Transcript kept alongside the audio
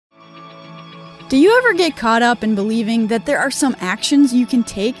Do you ever get caught up in believing that there are some actions you can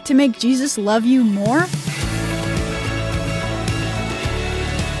take to make Jesus love you more?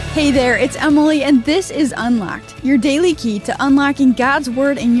 Hey there, it's Emily, and this is Unlocked, your daily key to unlocking God's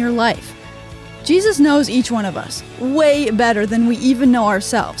Word in your life. Jesus knows each one of us way better than we even know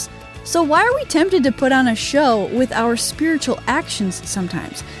ourselves. So why are we tempted to put on a show with our spiritual actions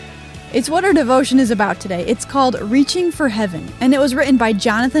sometimes? It's what our devotion is about today. It's called Reaching for Heaven, and it was written by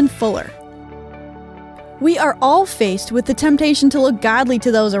Jonathan Fuller. We are all faced with the temptation to look godly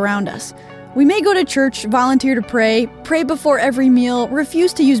to those around us. We may go to church, volunteer to pray before every meal,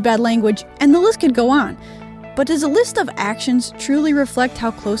 refuse to use bad language, and the list could go on. But does a list of actions truly reflect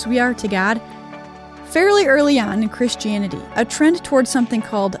how close we are to God? Fairly early on in Christianity, a trend towards something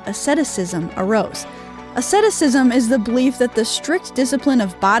called asceticism arose. Asceticism is the belief that the strict discipline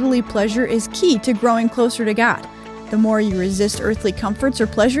of bodily pleasure is key to growing closer to God. The more you resist earthly comforts or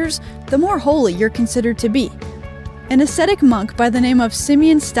pleasures, the more holy you're considered to be. An ascetic monk by the name of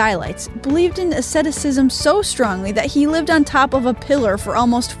Simeon Stylites believed in asceticism so strongly that he lived on top of a pillar for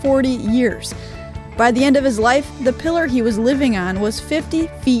almost 40 years. By the end of his life, the pillar he was living on was 50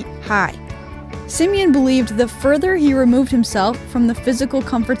 feet high. Simeon believed the further he removed himself from the physical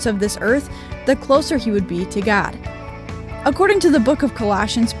comforts of this earth, the closer he would be to God. According to the book of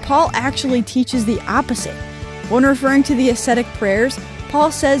Colossians, Paul actually teaches the opposite. When referring to the ascetic prayers,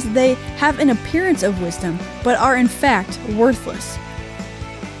 Paul says they have an appearance of wisdom, but are in fact worthless.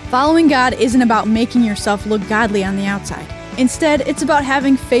 Following God isn't about making yourself look godly on the outside. Instead, it's about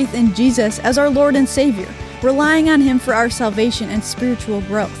having faith in Jesus as our Lord and Savior, relying on Him for our salvation and spiritual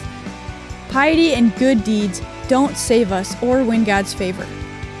growth. Piety and good deeds don't save us or win God's favor.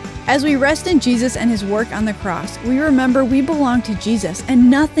 As we rest in Jesus and His work on the cross, we remember we belong to Jesus and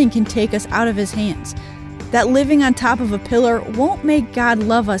nothing can take us out of His hands. That living on top of a pillar won't make God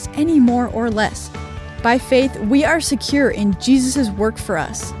love us any more or less. By faith, we are secure in Jesus' work for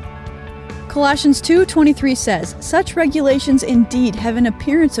us. Colossians 2:23 says, "Such regulations indeed have an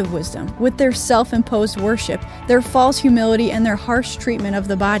appearance of wisdom, with their self-imposed worship, their false humility, and their harsh treatment of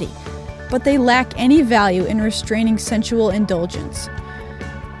the body. But they lack any value in restraining sensual indulgence."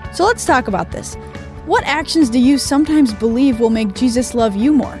 So let's talk about this. What actions do you sometimes believe will make Jesus love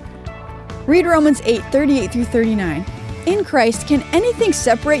you more? Read Romans 8:38-39. In Christ, can anything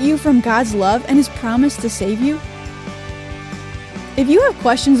separate you from God's love and His promise to save you? If you have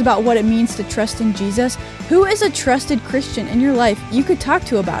questions about what it means to trust in Jesus, who is a trusted Christian in your life you could talk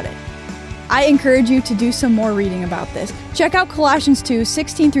to about it? I encourage you to do some more reading about this. Check out Colossians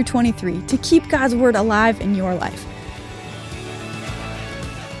 2:16-23 to keep God's Word alive in your life.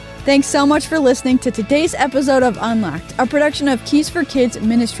 Thanks so much for listening to today's episode of Unlocked, a production of Keys for Kids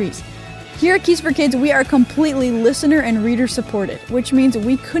Ministries. Here at Keys for Kids, we are completely listener and reader supported, which means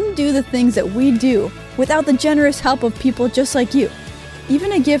we couldn't do the things that we do without the generous help of people just like you.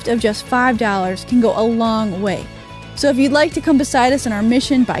 Even a gift of just $5 can go a long way. So if you'd like to come beside us in our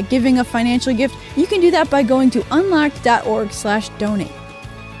mission by giving a financial gift, you can do that by going to unlocked.org/donate.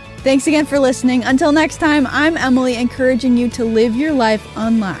 Thanks again for listening. Until next time, I'm Emily, encouraging you to live your life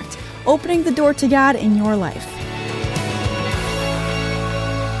unlocked, opening the door to God in your life.